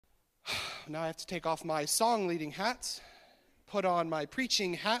now I have to take off my song leading hat, put on my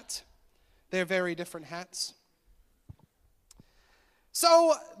preaching hat. They're very different hats.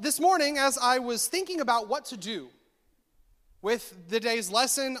 So this morning, as I was thinking about what to do with the day's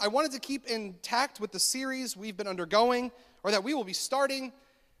lesson, I wanted to keep intact with the series we've been undergoing, or that we will be starting.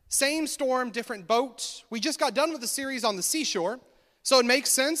 Same storm, different boat. We just got done with the series on the seashore, so it makes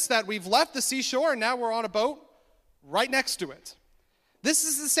sense that we've left the seashore and now we're on a boat right next to it. This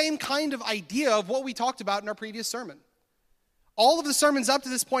is the same kind of idea of what we talked about in our previous sermon. All of the sermons up to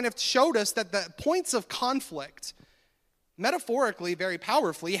this point have showed us that the points of conflict, metaphorically, very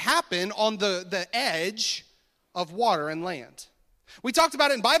powerfully, happen on the edge of water and land. We talked about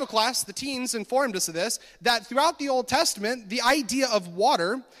it in Bible class, the teens informed us of this, that throughout the Old Testament, the idea of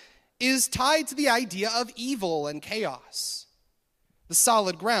water is tied to the idea of evil and chaos, the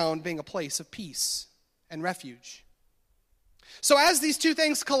solid ground being a place of peace and refuge. So as these two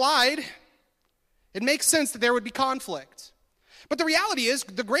things collide, it makes sense that there would be conflict. But the reality is,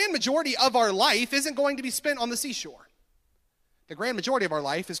 the grand majority of our life isn't going to be spent on the seashore. The grand majority of our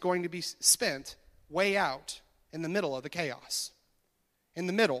life is going to be spent way out in the middle of the chaos, in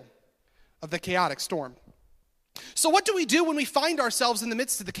the middle of the chaotic storm. So what do we do when we find ourselves in the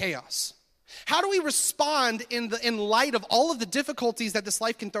midst of the chaos? How do we respond in light of all of the difficulties that this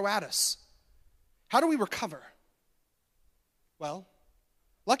life can throw at us? How do we recover? Well,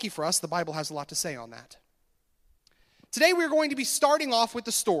 lucky for us, the Bible has a lot to say on that. Today we're going to be starting off with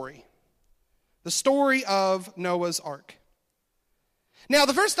the story of Noah's Ark. Now,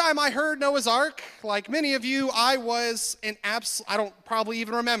 the first time I heard Noah's Ark, like many of you, I was I don't probably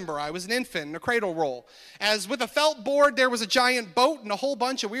even remember. I was an infant in a cradle roll. As with a felt board, there was a giant boat and a whole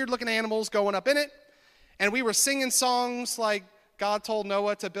bunch of weird-looking animals going up in it. And we were singing songs like God told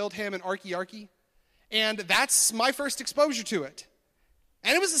Noah to build him an arky. And that's my first exposure to it.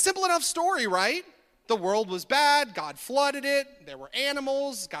 And it was a simple enough story, right? The world was bad, God flooded it, there were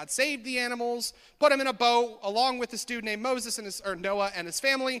animals, God saved the animals, put him in a boat along with this dude named Noah and his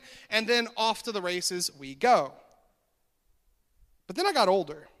family, and then off to the races we go. But then I got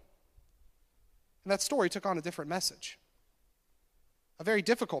older, and that story took on a different message. A very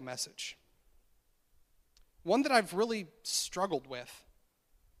difficult message. One that I've really struggled with.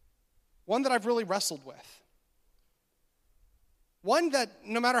 One that I've really wrestled with. One that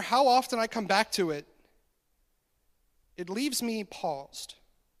no matter how often I come back to it, it leaves me paused.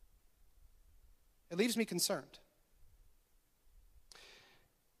 It leaves me concerned.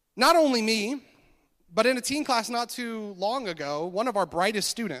 Not only me, but in a teen class not too long ago, one of our brightest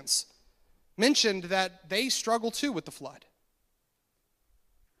students mentioned that they struggle too with the flood.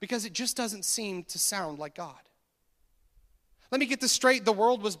 Because it just doesn't seem to sound like God. Let me get this straight. The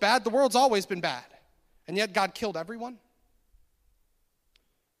world was bad. The world's always been bad. And yet God killed everyone?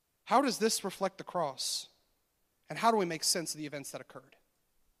 How does this reflect the cross? And how do we make sense of the events that occurred?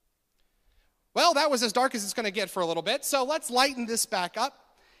 Well, that was as dark as it's going to get for a little bit, so let's lighten this back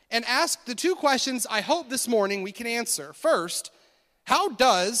up and ask the two questions I hope this morning we can answer. First, how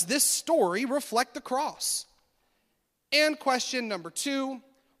does this story reflect the cross? And question number two,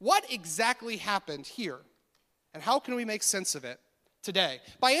 what exactly happened here? And how can we make sense of it today?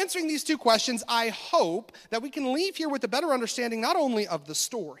 By answering these two questions, I hope that we can leave here with a better understanding not only of the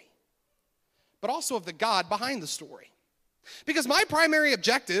story, but also of the God behind the story. Because my primary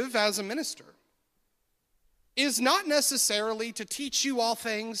objective as a minister is not necessarily to teach you all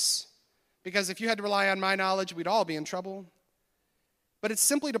things, because if you had to rely on my knowledge, we'd all be in trouble. But it's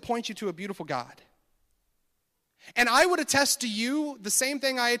simply to point you to a beautiful God. And I would attest to you the same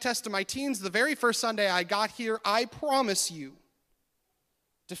thing I attest to my teens the very first Sunday I got here. I promise you,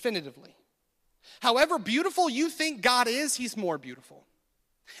 definitively, however beautiful you think God is, he's more beautiful.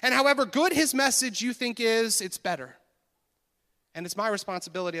 And however good his message you think is, it's better. And it's my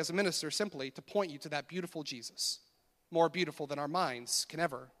responsibility as a minister simply to point you to that beautiful Jesus, more beautiful than our minds can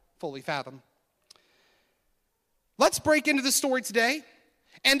ever fully fathom. Let's break into the story today.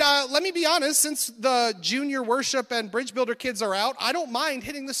 And let me be honest, since the junior worship and bridge builder kids are out, I don't mind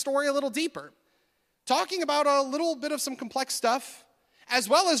hitting the story a little deeper. Talking about a little bit of some complex stuff, as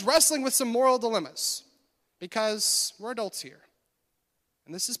well as wrestling with some moral dilemmas. Because we're adults here.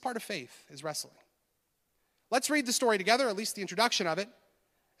 And this is part of faith, is wrestling. Let's read the story together, at least the introduction of it,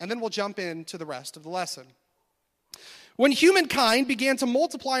 and then we'll jump into the rest of the lesson. When humankind began to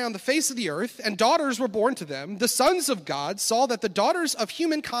multiply on the face of the earth, and daughters were born to them, the sons of God saw that the daughters of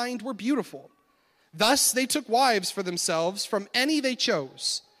humankind were beautiful. Thus they took wives for themselves from any they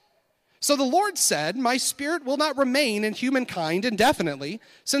chose. So the Lord said, "My spirit will not remain in humankind indefinitely,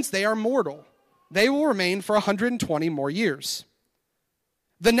 since they are mortal. They will remain for 120 more years."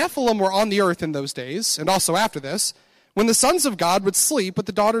 The Nephilim were on the earth in those days, and also after this, when the sons of God would sleep with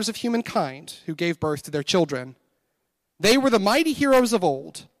the daughters of humankind who gave birth to their children. They were the mighty heroes of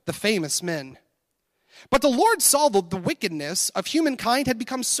old, the famous men. But the Lord saw the wickedness of humankind had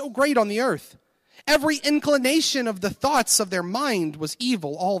become so great on the earth. Every inclination of the thoughts of their mind was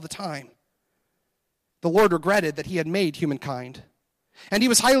evil all the time. The Lord regretted that he had made humankind, and he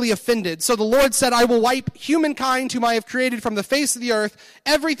was highly offended. So the Lord said, I will wipe humankind whom I have created from the face of the earth,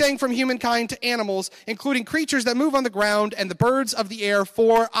 everything from humankind to animals, including creatures that move on the ground and the birds of the air,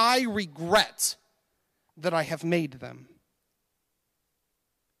 for I regret that I have made them.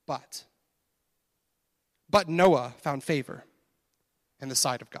 But Noah found favor in the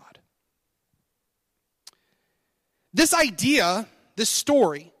sight of God. This idea, this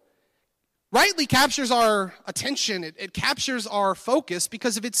story, rightly captures our attention. It captures our focus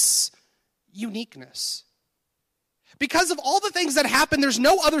because of its uniqueness. Because of all the things that happen, there's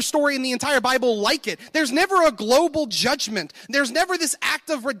no other story in the entire Bible like it. There's never a global judgment. There's never this act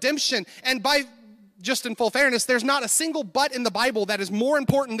of redemption. And just in full fairness, there's not a single but in the Bible that is more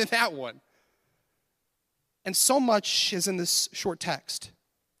important than that one. And so much is in this short text.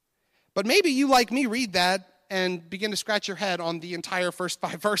 But maybe you, like me, read that and begin to scratch your head on the entire first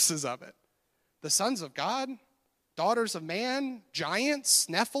 5 verses of it. The sons of God, daughters of man, giants,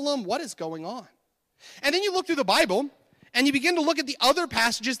 Nephilim, what is going on? And then you look through the Bible and you begin to look at the other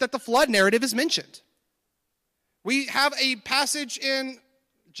passages that the flood narrative is mentioned. We have a passage in,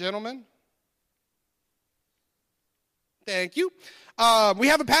 gentlemen, thank you. We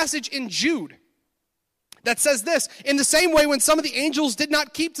have a passage in Jude that says this: in the same way, when some of the angels did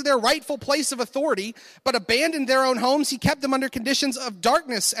not keep to their rightful place of authority, but abandoned their own homes, he kept them under conditions of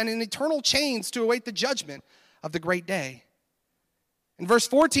darkness and in eternal chains to await the judgment of the great day. In verse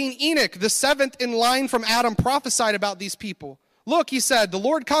 14, Enoch, the 7th in line from Adam, prophesied about these people. Look, he said, the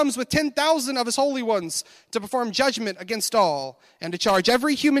Lord comes with 10,000 of his holy ones to perform judgment against all, and to charge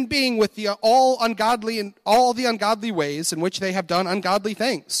every human being with all the ungodly ways in which they have done ungodly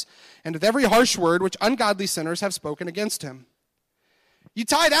things, and with every harsh word which ungodly sinners have spoken against him. You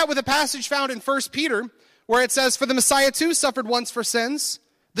tie that with a passage found in 1 Peter, where it says, for the Messiah too suffered once for sins,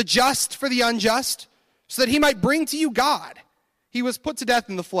 the just for the unjust, so that he might bring to you God. He was put to death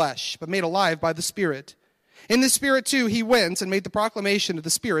in the flesh, but made alive by the Spirit. In the Spirit too he went and made the proclamation to the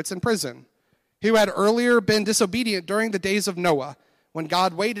spirits in prison, who had earlier been disobedient during the days of Noah, when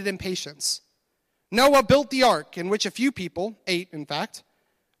God waited in patience. Noah built the ark, in which a few people, 8 in fact,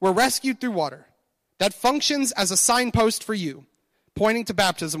 were rescued through water. That functions as a signpost for you, pointing to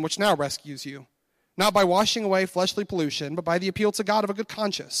baptism, which now rescues you, not by washing away fleshly pollution, but by the appeal to God of a good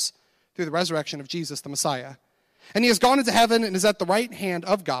conscience, through the resurrection of Jesus the Messiah. And he has gone into heaven and is at the right hand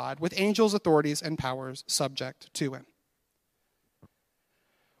of God, with angels, authorities, and powers subject to him.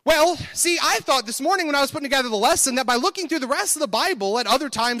 Well, see, I thought this morning when I was putting together the lesson that by looking through the rest of the Bible, at other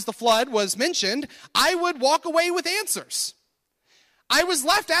times the flood was mentioned, I would walk away with answers. I was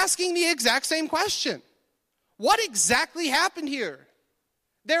left asking the exact same question. What exactly happened here?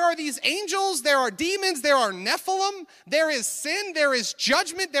 There are these angels, there are demons, there are Nephilim, there is sin, there is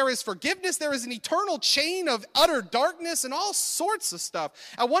judgment, there is forgiveness, there is an eternal chain of utter darkness and all sorts of stuff.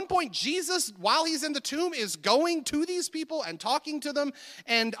 At one point, Jesus, while he's in the tomb, is going to these people and talking to them,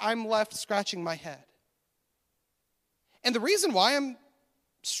 and I'm left scratching my head. And the reason why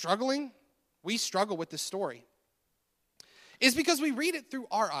we struggle with this story, is because we read it through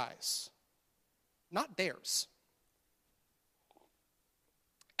our eyes, not theirs.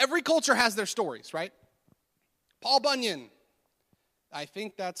 Every culture has their stories, right? Paul Bunyan. I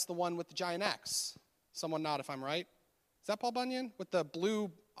think that's the one with the giant axe. Someone nod if I'm right. Is that Paul Bunyan with the blue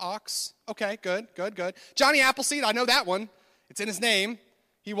ox? Okay, good. Johnny Appleseed, I know that one. It's in his name.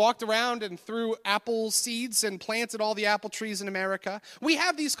 He walked around and threw apple seeds and planted all the apple trees in America. We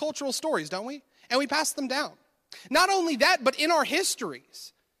have these cultural stories, don't we? And we pass them down. Not only that, but in our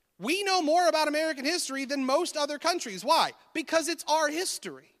histories. We know more about American history than most other countries. Why? Because it's our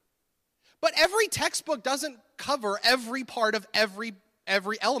history. But every textbook doesn't cover every part of every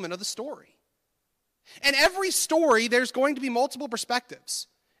element of the story. And every story, there's going to be multiple perspectives.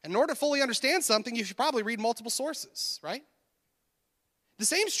 And in order to fully understand something, you should probably read multiple sources, right? The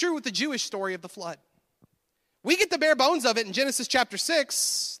same is true with the Jewish story of the flood. We get the bare bones of it in Genesis chapter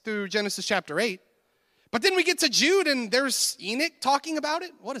 6 through Genesis chapter 8. But then we get to Jude and there's Enoch talking about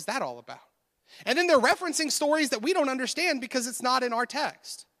it. What is that all about? And then they're referencing stories that we don't understand because it's not in our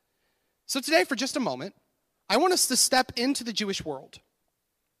text. So today, for just a moment, I want us to step into the Jewish world.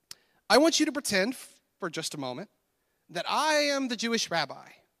 I want you to pretend for just a moment that I am the Jewish rabbi.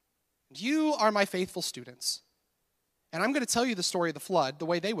 And you are my faithful students. And I'm going to tell you the story of the flood the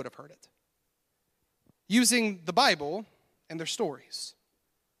way they would have heard it, using the Bible and their stories.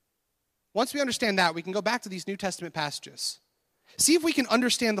 Once we understand that, we can go back to these New Testament passages, see if we can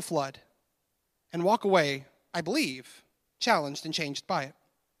understand the flood, and walk away, I believe, challenged and changed by it.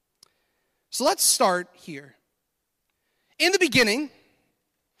 So let's start here. In the beginning,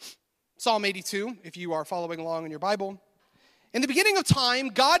 Psalm 82, if you are following along in your Bible, in the beginning of time,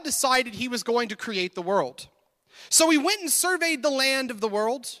 God decided he was going to create the world. So he went and surveyed the land of the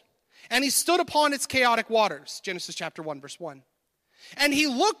world, and he stood upon its chaotic waters, Genesis chapter 1, verse 1. And he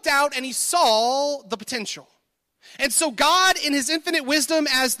looked out and he saw the potential. And so God, in his infinite wisdom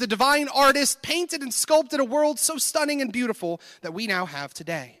as the divine artist, painted and sculpted a world so stunning and beautiful that we now have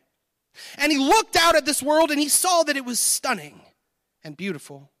today. And he looked out at this world and he saw that it was stunning and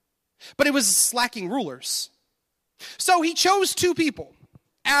beautiful, but it was lacking rulers. So he chose two people,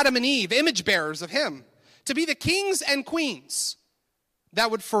 Adam and Eve, image bearers of him, to be the kings and queens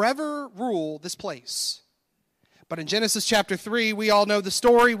that would forever rule this place. But in Genesis chapter 3, we all know the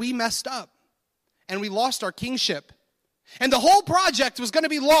story. We messed up and we lost our kingship. And the whole project was going to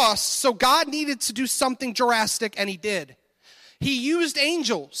be lost, so God needed to do something drastic, and he did. He used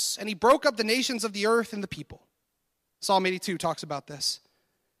angels, and he broke up the nations of the earth and the people. Psalm 82 talks about this.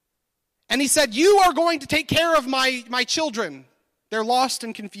 And he said, you are going to take care of my children. They're lost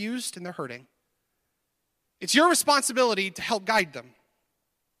and confused, and they're hurting. It's your responsibility to help guide them.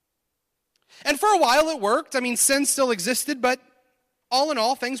 And for a while it worked. I mean, sin still existed, but all in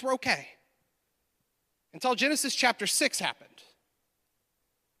all, things were okay. Until Genesis chapter 6 happened.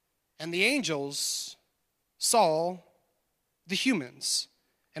 And the angels saw the humans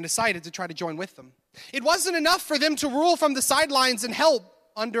and decided to try to join with them. It wasn't enough for them to rule from the sidelines and help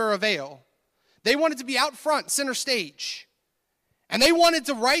under a veil. They wanted to be out front, center stage. And they wanted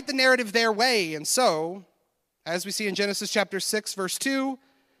to write the narrative their way. And so, as we see in Genesis chapter 6, verse 2,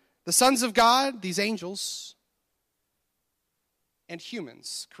 the sons of God, these angels, and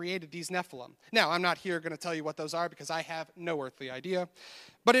humans created these Nephilim. Now, I'm not here going to tell you what those are because I have no earthly idea.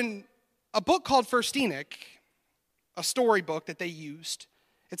 But in a book called First Enoch, a storybook that they used,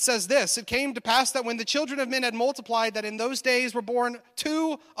 it says this: it came to pass that when the children of men had multiplied, that in those days were born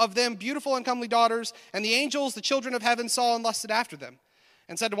two of them beautiful and comely daughters, and the angels, the children of heaven, saw and lusted after them,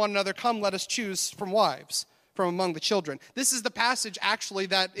 and said to one another, come, let us choose from wives from among the children. This is the passage actually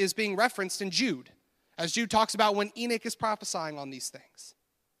that is being referenced in Jude, as Jude talks about when Enoch is prophesying on these things.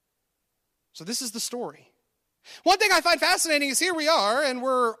 So this is the story. One thing I find fascinating is here we are, and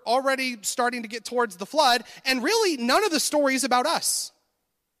we're already starting to get towards the flood, and really none of the story is about us.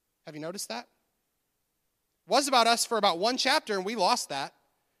 Have you noticed that? It was about us for about one chapter, and we lost that.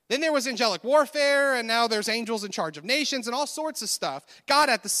 Then there was angelic warfare, and now there's angels in charge of nations and all sorts of stuff. God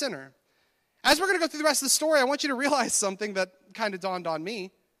at the center. As we're going to go through the rest of the story, I want you to realize something that kind of dawned on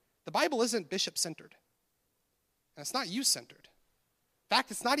me. The Bible isn't bishop-centered. And it's not you-centered. In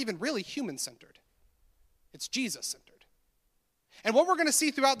fact, it's not even really human-centered. It's Jesus-centered. And what we're going to see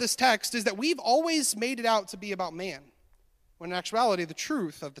throughout this text is that we've always made it out to be about man, when in actuality, the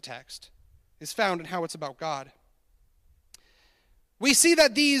truth of the text is found in how it's about God. We see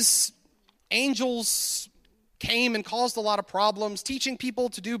that these angels came and caused a lot of problems, teaching people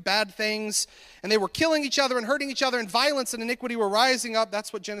to do bad things, and they were killing each other and hurting each other, and violence and iniquity were rising up.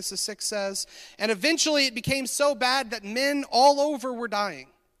 That's what Genesis 6 says. And eventually it became so bad that men all over were dying,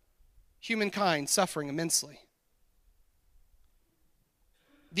 humankind suffering immensely.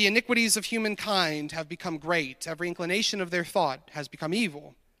 The iniquities of humankind have become great. Every inclination of their thought has become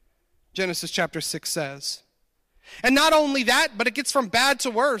evil, Genesis chapter 6 says. And not only that, but it gets from bad to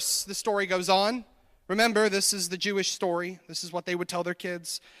worse, the story goes on. Remember, this is the Jewish story. This is what they would tell their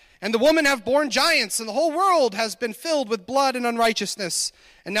kids. And the women have borne giants, and the whole world has been filled with blood and unrighteousness.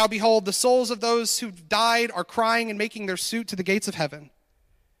 And now behold, the souls of those who died are crying and making their suit to the gates of heaven,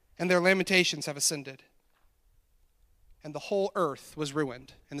 and their lamentations have ascended. And the whole earth was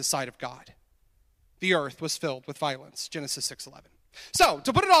ruined in the sight of God. The earth was filled with violence, Genesis 6:11. So,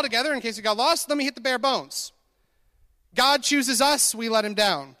 to put it all together, in case you got lost, let me hit the bare bones. God chooses us, we let him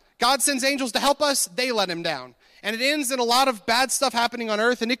down. God sends angels to help us, they let him down. And it ends in a lot of bad stuff happening on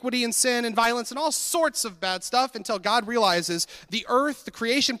earth, iniquity and sin and violence and all sorts of bad stuff, until God realizes the earth, the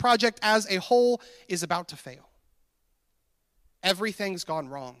creation project as a whole, is about to fail. Everything's gone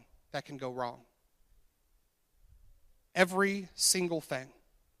wrong that can go wrong. Every single thing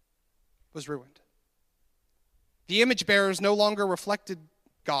was ruined. The image bearers no longer reflected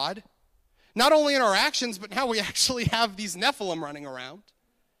God, not only in our actions, but now we actually have these Nephilim running around.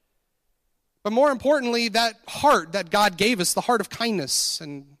 But more importantly, that heart that God gave us, the heart of kindness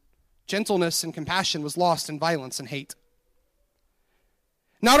and gentleness and compassion, was lost in violence and hate.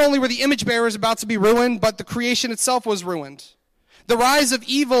 Not only were the image bearers about to be ruined, but the creation itself was ruined. The rise of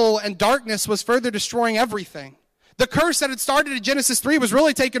evil and darkness was further destroying everything. The curse that had started in Genesis 3 was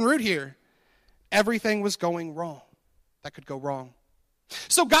really taking root here. Everything was going wrong that could go wrong.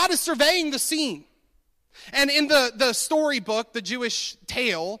 So God is surveying the scene. And in the storybook, the Jewish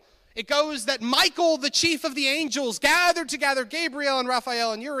tale, it goes that Michael, the chief of the angels, gathered together Gabriel and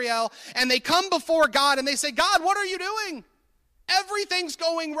Raphael and Uriel, and they come before God and they say, God, what are you doing? Everything's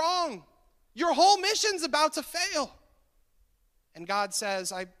going wrong. Your whole mission's about to fail. And God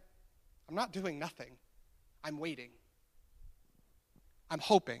says, I'm not doing nothing. I'm waiting. I'm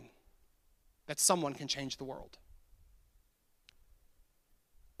hoping that someone can change the world.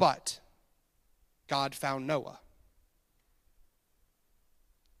 But God found Noah.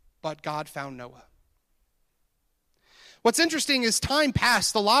 What's interesting is time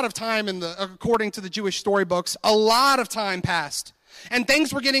passed, a lot of time according to the Jewish storybooks, a lot of time passed. And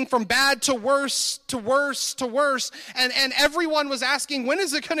things were getting from bad to worse, to worse, to worse. And everyone was asking, when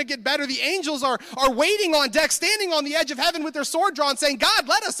is it going to get better? The angels are waiting on deck, standing on the edge of heaven with their sword drawn, saying, God,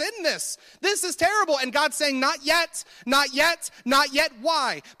 let us in this. This is terrible. And God's saying, not yet, not yet, not yet.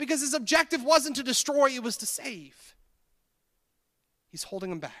 Why? Because his objective wasn't to destroy, it was to save. He's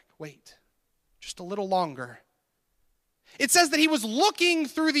holding them back. Wait, just a little longer. It says that he was looking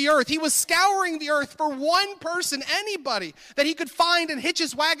through the earth. He was scouring the earth for one person, anybody, that he could find and hitch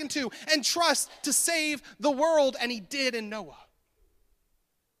his wagon to and trust to save the world, and he did in Noah.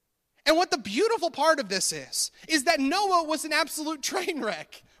 And what the beautiful part of this is that Noah was an absolute train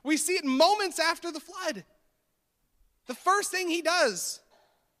wreck. We see it moments after the flood. The first thing he does,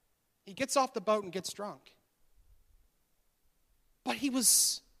 he gets off the boat and gets drunk. But he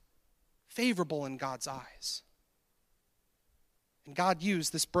was favorable in God's eyes. And God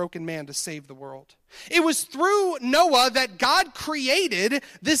used this broken man to save the world. It was through Noah that God created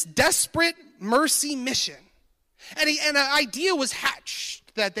this desperate mercy mission. And an idea was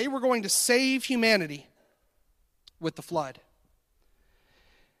hatched that they were going to save humanity with the flood.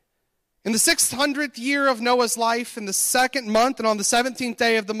 In the 600th year of Noah's life, in the second month, and on the 17th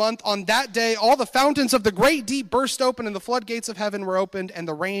day of the month, on that day, all the fountains of the great deep burst open, and the floodgates of heaven were opened, and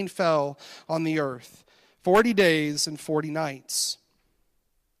the rain fell on the earth. 40 days and 40 nights.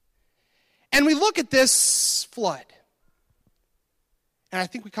 And we look at this flood, and I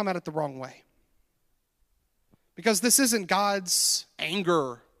think we come at it the wrong way. Because this isn't God's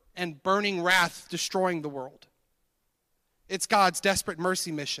anger and burning wrath destroying the world. It's God's desperate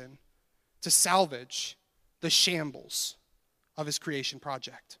mercy mission to salvage the shambles of his creation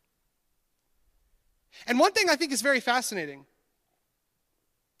project. And one thing I think is very fascinating,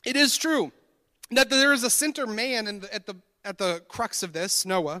 it is true that there is a center man at the crux of this,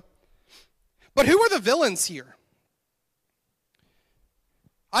 Noah. But who are the villains here?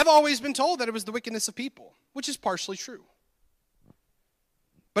 I've always been told that it was the wickedness of people, which is partially true.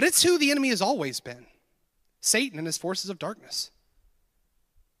 But it's who the enemy has always been. Satan and his forces of darkness.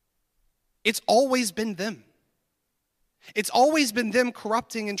 It's always been them. It's always been them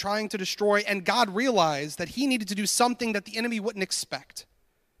corrupting and trying to destroy, and God realized that he needed to do something that the enemy wouldn't expect.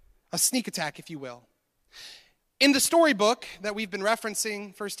 A sneak attack, if you will. In the storybook that we've been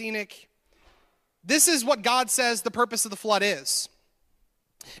referencing, 1 Enoch, this is what God says the purpose of the flood is.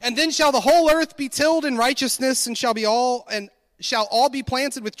 And then shall the whole earth be tilled in righteousness, and shall all be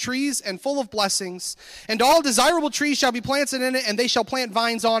planted with trees and full of blessings. And all desirable trees shall be planted in it, and they shall plant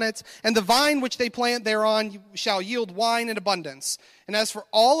vines on it. And the vine which they plant thereon shall yield wine in abundance. And as for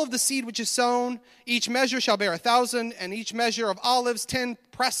all of the seed which is sown, each measure shall bear 1,000, and each measure of olives 10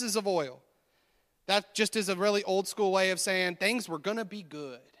 presses of oil. That just is a really old school way of saying things were going to be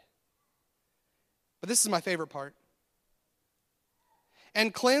good. But this is my favorite part.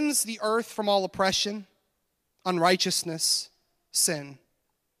 And cleanse the earth from all oppression, unrighteousness, sin,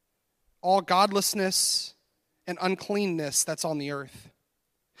 all godlessness and uncleanness that's on the earth.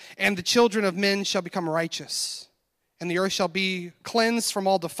 And the children of men shall become righteous, and the earth shall be cleansed from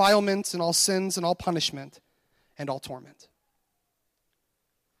all defilements and all sins and all punishment and all torment.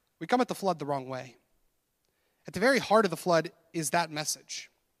 We come at the flood the wrong way. At the very heart of the flood is that message,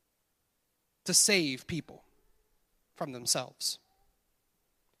 to save people from themselves.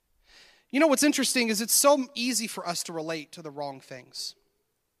 You know what's interesting is it's so easy for us to relate to the wrong things.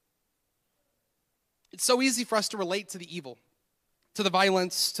 It's so easy for us to relate to the evil, to the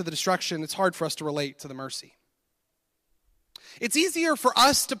violence, to the destruction. It's hard for us to relate to the mercy. It's easier for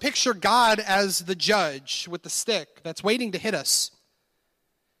us to picture God as the judge with the stick that's waiting to hit us.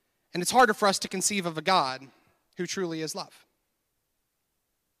 And it's harder for us to conceive of a God who truly is love.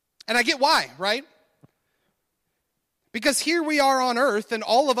 And I get why, right? Because here we are on earth, and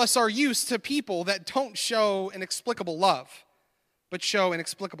all of us are used to people that don't show inexplicable love, but show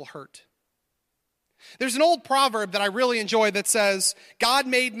inexplicable hurt. There's an old proverb that I really enjoy that says, God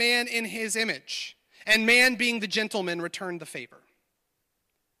made man in his image, and man being the gentleman returned the favor.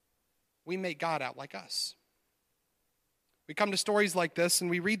 We make God out like us. We come to stories like this and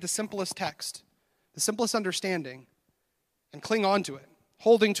we read the simplest text, the simplest understanding, and cling on to it,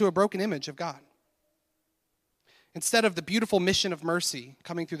 holding to a broken image of God. Instead of the beautiful mission of mercy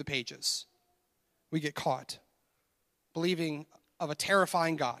coming through the pages, we get caught believing of a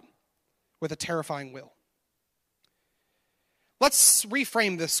terrifying God with a terrifying will. Let's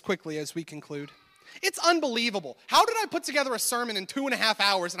reframe this quickly as we conclude. It's unbelievable. How did I put together a sermon in 2.5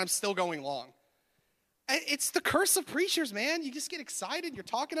 hours and I'm still going long? It's the curse of preachers, man. You just get excited, you're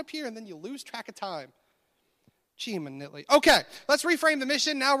talking up here, and then you lose track of time. Gee, manitly. Okay, let's reframe the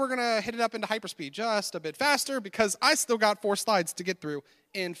mission. Now we're going to hit it up into hyperspeed just a bit faster because I still got 4 slides to get through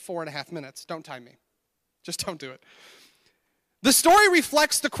in 4.5 minutes. Don't time me. Just don't do it. The story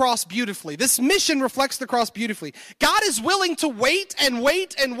reflects the cross beautifully. This mission reflects the cross beautifully. God is willing to wait and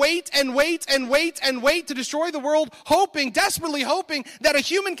wait and wait and wait and wait and wait to destroy the world, desperately hoping that a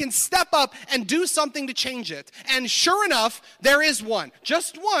human can step up and do something to change it. And sure enough, there is one.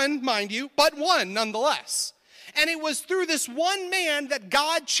 Just one, mind you, but one nonetheless. And it was through this one man that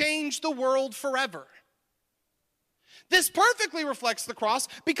God changed the world forever. This perfectly reflects the cross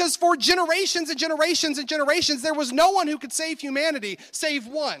because for generations and generations and generations, there was no one who could save humanity save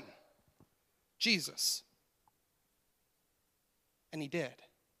one, Jesus. And he did.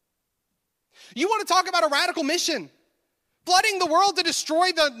 You want to talk about a radical mission? Flooding the world to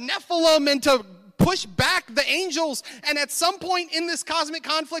destroy the Nephilim and to push back the angels. And at some point in this cosmic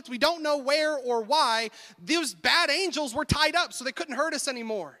conflict, we don't know where or why, those bad angels were tied up so they couldn't hurt us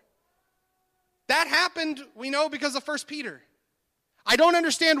anymore. That happened, we know, because of 1 Peter. I don't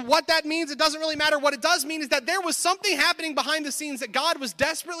understand what that means. It doesn't really matter. What it does mean is that there was something happening behind the scenes that God was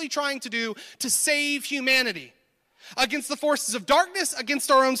desperately trying to do to save humanity. Against the forces of darkness, against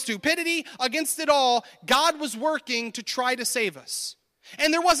our own stupidity, against it all, God was working to try to save us.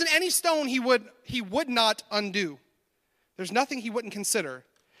 And there wasn't any stone he would not undo. There's nothing he wouldn't consider.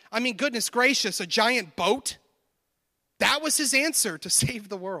 I mean, goodness gracious, a giant boat? That was his answer to save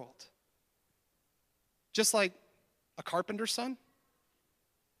the world. Just like a carpenter's son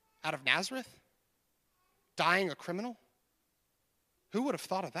out of Nazareth, dying a criminal. Who would have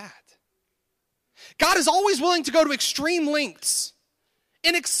thought of that? God is always willing to go to extreme lengths,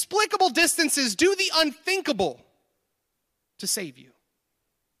 inexplicable distances, do the unthinkable to save you.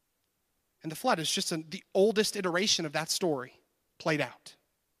 And the flood is just the oldest iteration of that story played out.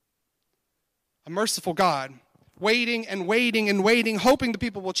 A merciful God, waiting and waiting and waiting, hoping the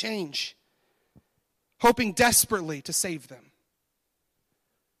people will change. Hoping desperately to save them.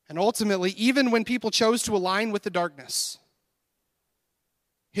 And ultimately, even when people chose to align with the darkness,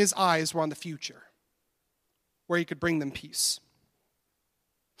 his eyes were on the future, where he could bring them peace.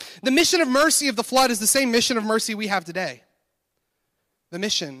 The mission of mercy of the flood is the same mission of mercy we have today. The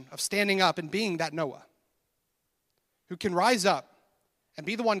mission of standing up and being that Noah, who can rise up and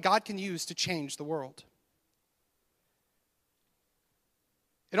be the one God can use to change the world.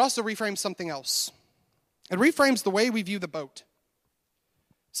 It also reframes something else. It reframes the way we view the boat.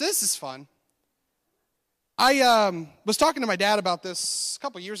 So this is fun. I was talking to my dad about this a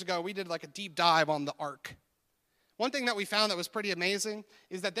couple years ago. We did like a deep dive on the ark. One thing that we found that was pretty amazing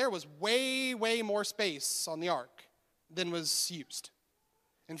is that there was way, way more space on the ark than was used.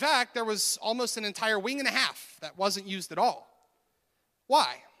 In fact, there was almost an entire wing and a half that wasn't used at all.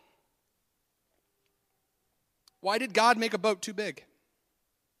 Why? Why did God make a boat too big?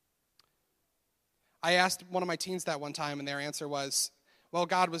 I asked one of my teens that one time, and their answer was, well,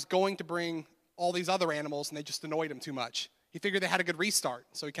 God was going to bring all these other animals, and they just annoyed him too much. He figured they had a good restart,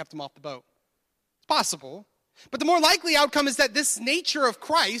 so he kept them off the boat. It's possible. But the more likely outcome is that this nature of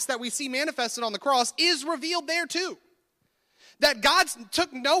Christ that we see manifested on the cross is revealed there too. That God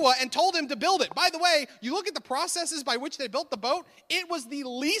took Noah and told him to build it. By the way, you look at the processes by which they built the boat, it was the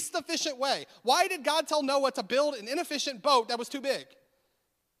least efficient way. Why did God tell Noah to build an inefficient boat that was too big?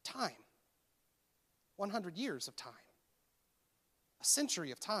 Time. 100 years of time. A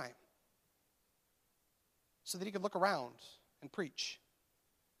century of time. So that he could look around and preach.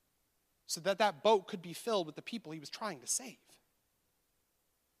 So that that boat could be filled with the people he was trying to save.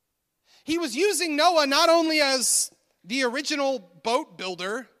 He was using Noah not only as the original boat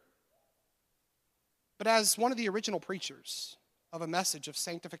builder, but as one of the original preachers of a message of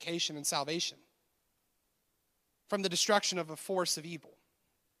sanctification and salvation from the destruction of a force of evil.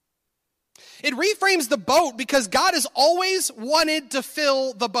 It reframes the boat because God has always wanted to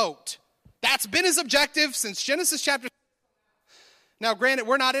fill the boat. That's been his objective since Genesis chapter. Now, granted,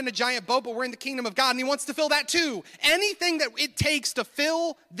 we're not in a giant boat, but we're in the kingdom of God, and he wants to fill that too. Anything that it takes to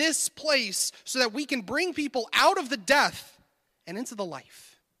fill this place so that we can bring people out of the death and into the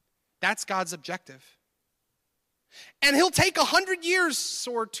life. That's God's objective. And he'll take 100 years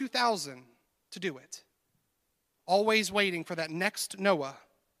or 2,000 to do it. Always waiting for that next Noah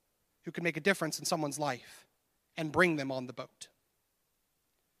who can make a difference in someone's life and bring them on the boat.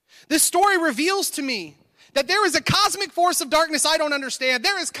 This story reveals to me that there is a cosmic force of darkness I don't understand.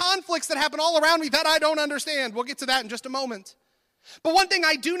 There is conflicts that happen all around me that I don't understand. We'll get to that in just a moment. But one thing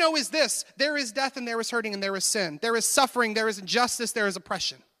I do know is this: there is death and there is hurting and there is sin. There is suffering, there is injustice, there is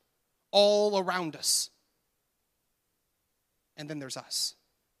oppression all around us. And then there's us,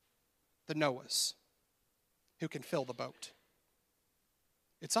 the Noahs, who can fill the boat.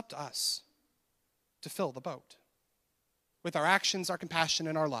 It's up to us to fill the boat with our actions, our compassion,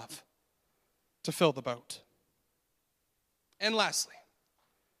 and our love, to fill the boat. And lastly,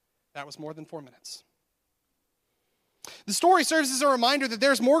 that was more than 4 minutes. The story serves as a reminder that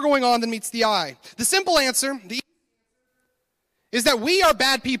there's more going on than meets the eye. The simple answer is that we are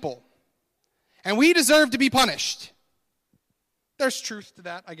bad people, and we deserve to be punished. There's truth to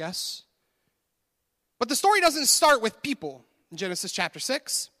that, I guess. But the story doesn't start with people in Genesis chapter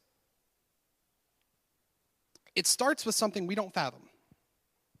 6. It starts with something we don't fathom.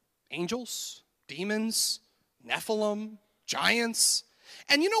 Angels, demons, Nephilim, giants.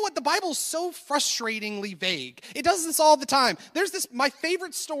 And you know what? The Bible's so frustratingly vague. It does this all the time. There's this, my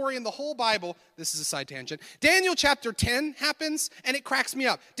favorite story in the whole Bible. This is a side tangent. Daniel chapter 10 happens, and it cracks me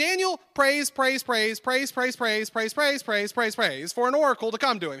up. Daniel prays for an oracle to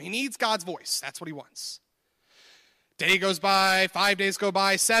come to him. He needs God's voice. That's what he wants. Day goes by, 5 days go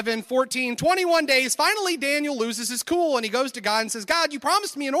by, 7, 14, 21 days. Finally, Daniel loses his cool, and he goes to God and says, God, you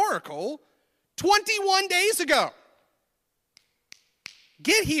promised me an oracle 21 days ago.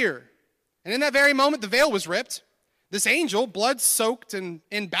 Get here. And in that very moment, the veil was ripped. This angel, blood-soaked and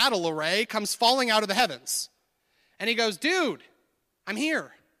in battle array, comes falling out of the heavens. And he goes, dude, I'm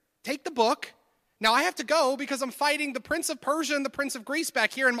here. Take the book. Now I have to go because I'm fighting the prince of Persia and the prince of Greece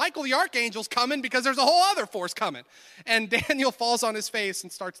back here, and Michael the archangel's coming because there's a whole other force coming. And Daniel falls on his face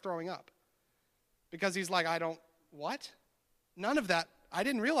and starts throwing up because he's like, what? None of that. I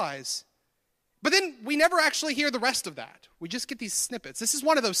didn't realize. But then we never actually hear the rest of that. We just get these snippets. This is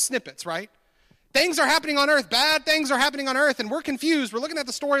one of those snippets, right? Things are happening on earth. Bad things are happening on earth, and we're confused. We're looking at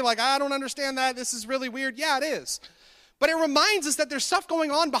the story like, I don't understand that. This is really weird. Yeah, it is. But it reminds us that there's stuff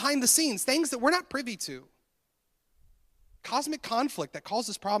going on behind the scenes, things that we're not privy to. Cosmic conflict that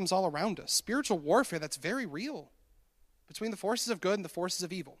causes problems all around us. Spiritual warfare that's very real between the forces of good and the forces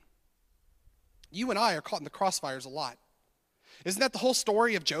of evil. You and I are caught in the crossfires a lot. Isn't that the whole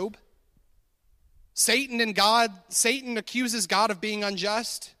story of Job? Satan accuses God of being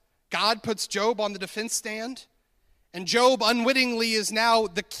unjust. God puts Job on the defense stand. And Job unwittingly is now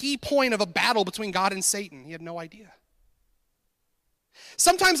the key point of a battle between God and Satan. He had no idea.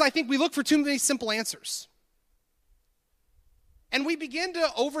 Sometimes I think we look for too many simple answers. And we begin to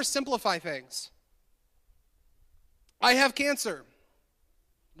oversimplify things. I have cancer.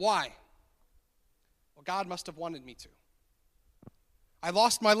 Why? Well, God must have wanted me to. I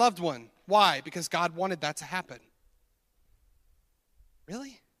lost my loved one. Why? Because God wanted that to happen.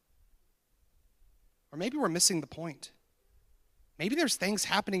 Really? Or maybe we're missing the point. Maybe there's things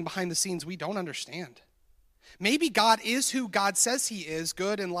happening behind the scenes we don't understand. Maybe God is who God says he is,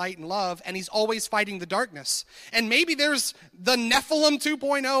 good and light and love, and he's always fighting the darkness. And maybe there's the Nephilim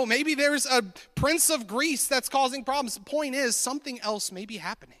 2.0. Maybe there's a prince of Greece that's causing problems. The point is, something else may be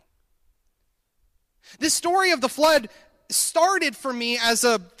happening. This story of the flood started for me as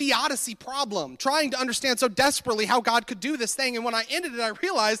a theodicy problem, trying to understand so desperately how God could do this thing. And when I ended it, I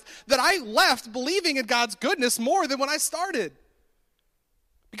realized that I left believing in God's goodness more than when I started.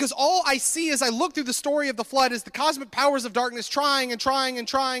 Because all I see as I look through the story of the flood is the cosmic powers of darkness trying to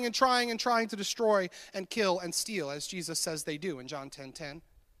destroy and kill and steal, as Jesus says they do in John 10:10.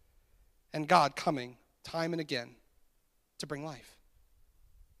 And God coming time and again to bring life.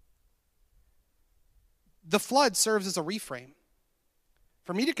 The flood serves as a reframe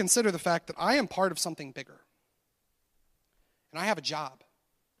for me to consider the fact that I am part of something bigger. And I have a job.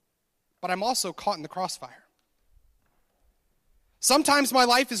 But I'm also caught in the crossfire. Sometimes my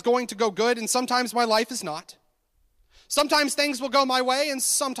life is going to go good, and sometimes my life is not. Sometimes things will go my way, and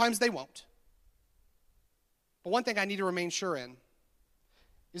sometimes they won't. But one thing I need to remain sure in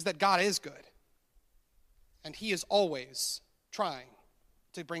is that God is good, and he is always trying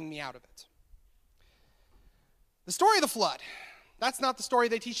to bring me out of it. The story of the flood, that's not the story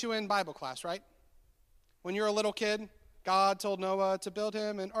they teach you in Bible class, right? When you're a little kid, God told Noah to build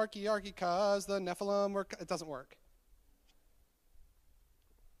him an arky because the Nephilim were... It doesn't work.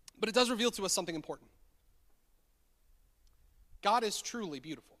 But it does reveal to us something important. God is truly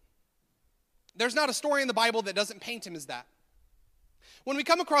beautiful. There's not a story in the Bible that doesn't paint him as that. When we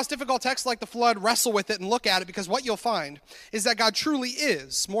come across difficult texts like the flood, wrestle with it and look at it, because what you'll find is that God truly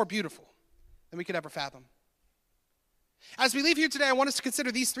is more beautiful than we could ever fathom. As we leave here today, I want us to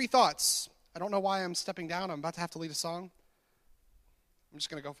consider these three thoughts. I don't know why I'm stepping down. I'm about to have to lead a song. I'm just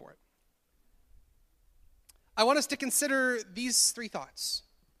going to go for it. I want us to consider these three thoughts.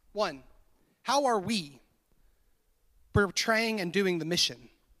 One, how are we portraying and doing the mission?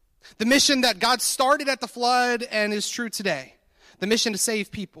 The mission that God started at the flood and is true today. The mission to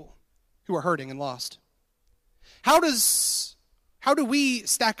save people who are hurting and lost. How do we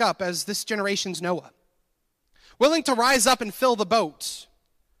stack up as this generation's Noah? Willing to rise up and fill the boat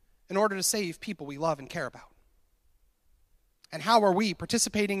in order to save people we love and care about? And how are we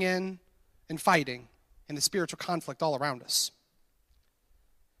participating in and fighting in the spiritual conflict all around us?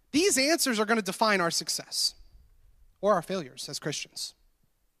 These answers are going to define our success or our failures as Christians.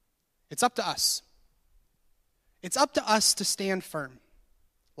 It's up to us. It's up to us to stand firm,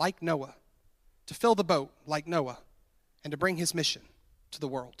 like Noah, to fill the boat like Noah, and to bring his mission to the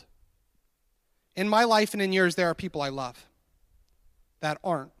world. In my life and in yours, there are people I love that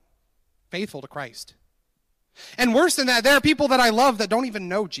aren't faithful to Christ. And worse than that, there are people that I love that don't even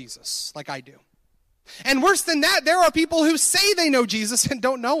know Jesus like I do. And worse than that, there are people who say they know Jesus and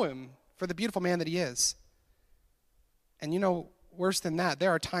don't know him for the beautiful man that he is. And you know, worse than that,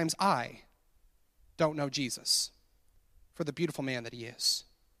 there are times I don't know Jesus for the beautiful man that he is,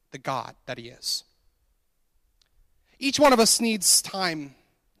 the God that he is. Each one of us needs time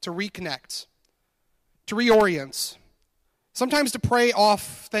to reconnect, to reorient, sometimes to pray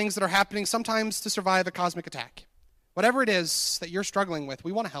off things that are happening, sometimes to survive a cosmic attack. Whatever it is that you're struggling with,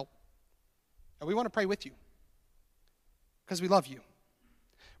 we want to help. And we want to pray with you because we love you.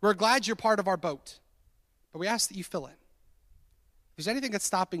 We're glad you're part of our boat, but we ask that you fill it. If there's anything that's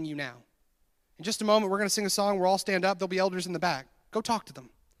stopping you now, in just a moment, we're going to sing a song. We'll all stand up. There'll be elders in the back. Go talk to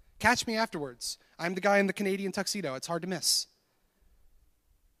them. Catch me afterwards. I'm the guy in the Canadian tuxedo. It's hard to miss.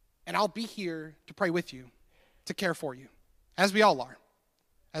 And I'll be here to pray with you, to care for you, as we all are,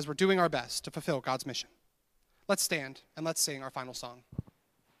 as we're doing our best to fulfill God's mission. Let's stand and let's sing our final song.